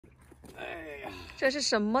这是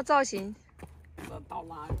什么造型？这倒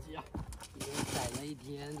垃圾啊！已经宰了一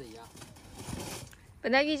天的鸭。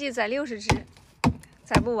本来预计宰60只，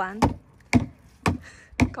宰不完，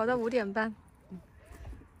搞到5点半。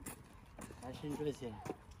还剩这些，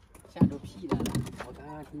下周屁来了。我刚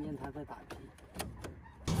刚听见他在打屁。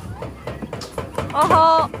哦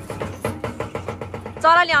吼！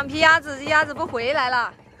抓了2批鸭子，这鸭子不回来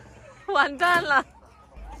了，完蛋了！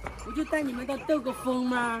我就带你们到兜个风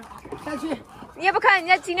嘛，下去。你也不看人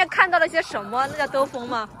家今天看到了些什么，那叫兜风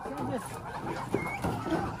吗？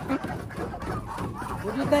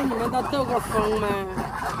我就带你们到兜个风嘛。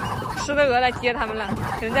10个鹅来接他们了，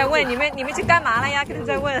可能在问你们去干嘛了呀？可能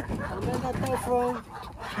在问。我们在兜风。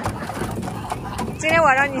今天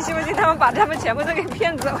晚上你信不信他们把他们全部都给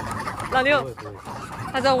骗走？老六，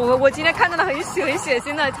他说我今天看到了很血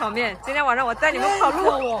腥的场面，今天晚上我带你们跑路。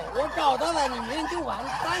我找到了，你们就完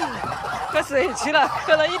蛋了。喝水去了，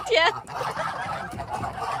喝了1天。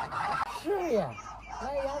是呀，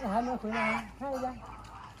那鸭子还没回来，看一下，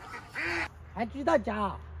还知道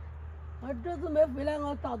家。我这次没回来，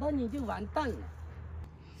我找到你就完蛋了。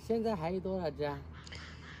现在还有多少只啊？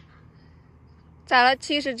宰了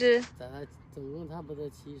70只。宰了总共差不多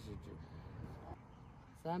70只。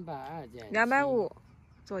320减250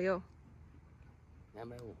左右。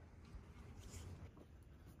250。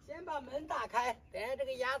先把门打开，等下这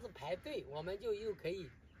个鸭子排队，我们就又可以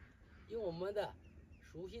用我们的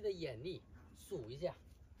熟悉的眼力数一下。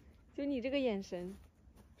就你这个眼神，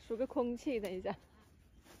数个空气，等一下。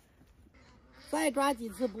再抓几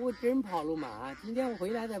次不会真跑路嘛？啊，今天我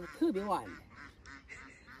回来的特别晚的。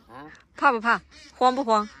啊？怕不怕？慌不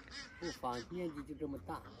慌？不慌，面积就这么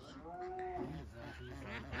大。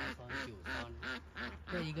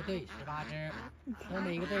这一个队18只，后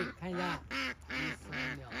面一个队看一下，1、3、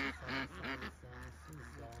2、3、4、3、5、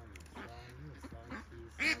6、7、8、9、10、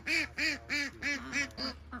11、12、13、14、15、16、17、18、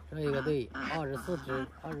19。这一个队24只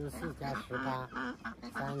，24加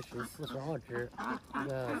18，30、42只。这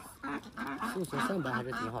个数学算盘还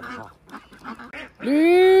是挺好的哈。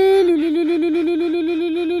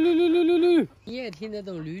你也听得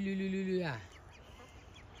懂驴啊？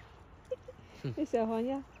这小黄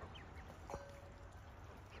鸭。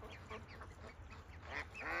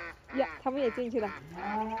呀，他们也进去了。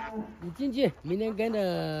你进去，明天跟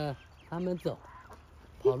着他们走，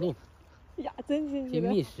跑路。呀，真进去了。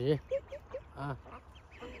去觅食。啊。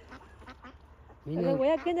明天我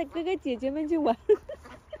要跟着哥哥姐姐们去玩。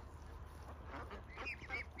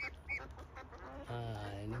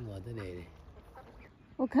那我这里。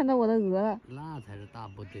我看到我的鹅了。那才是大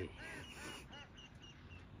部队。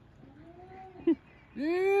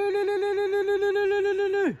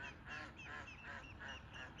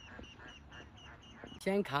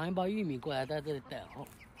先扛一包玉米过来，在这里等候。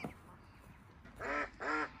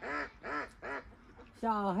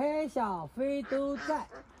小黑、小飞都在。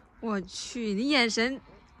我去，你眼神，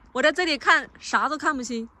我在这里看啥都看不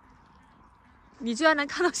清，你居然能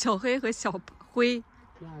看到小黑和小灰。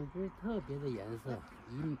2只特别的颜色，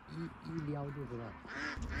一撩就知道。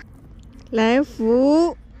来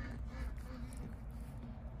福，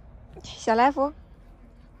小来福，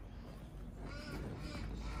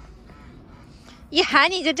一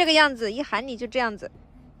喊你就这个样子，一喊你就这样子。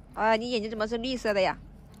啊，你眼睛怎么是绿色的呀？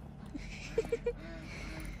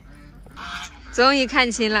终于看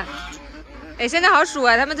清了。哎，现在好数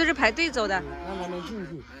啊，他们都是排队走的。让他们进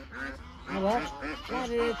去。那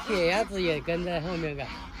只铁鸭子也跟在后面干，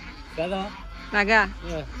看到吗？哪个？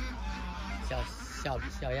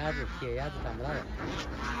小鸭子，铁鸭子长不大的。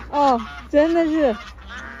哦，真的是，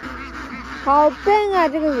好笨啊！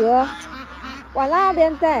这个鹅，往那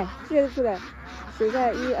边带，接出来。谁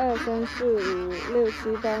在？1、2、3、4、5、6、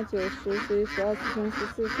7、8、9、10、11、12、13、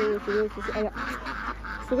14、15、16、17，哎呀，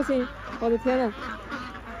数不清，我的天呐，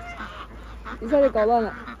一下就搞乱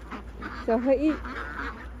了。小黑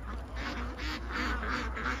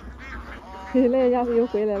那个鸭子又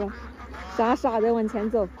回来了，傻傻的往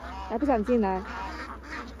前走，还不想进来。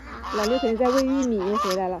老六可能在喂玉米，又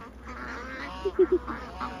回来了。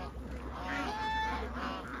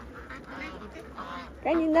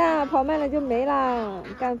赶紧的，跑慢了就没啦！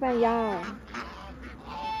干饭鸭。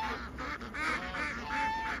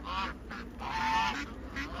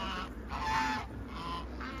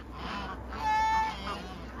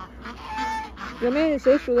有没有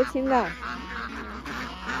谁数得清的？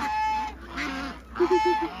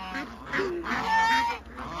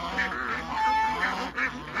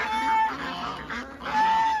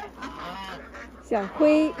小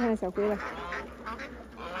灰，看小灰了。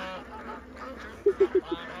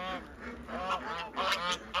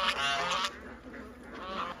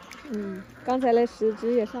刚才那10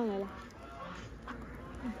只也上来了。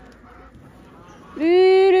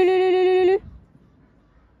驴，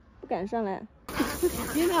不敢上来。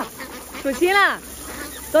轻了，数清了，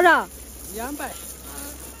多少？200，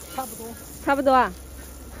差不多。差不多啊。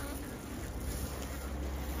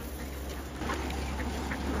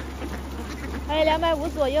还有250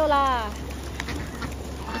左右啦。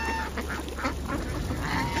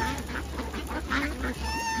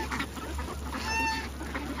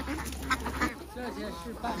这些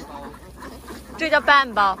是半包。这叫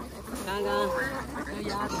半包。刚刚这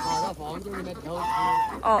鸭子跑到房间里面偷吃了。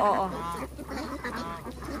哦。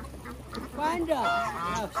关着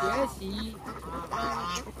要学习，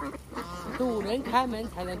主人开门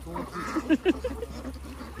才能出去。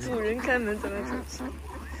主人开门才能出去。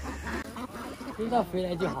知道回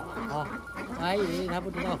来就好啊！我还以为他不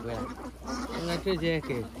知道回来。现在这些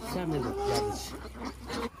给下面的鸭子吃。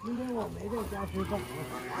今天我没在家吃饭。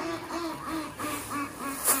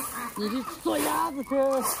你去做鸭子吃。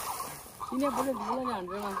今天不是离了2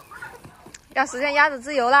只吗？要实现鸭子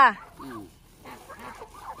自由啦。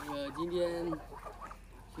今天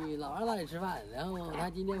去老二那里吃饭，然后他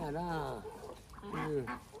今天晚上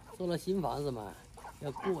做了新房子嘛，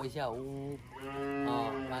要过一下屋啊，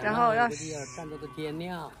然后要干到天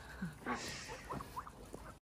亮。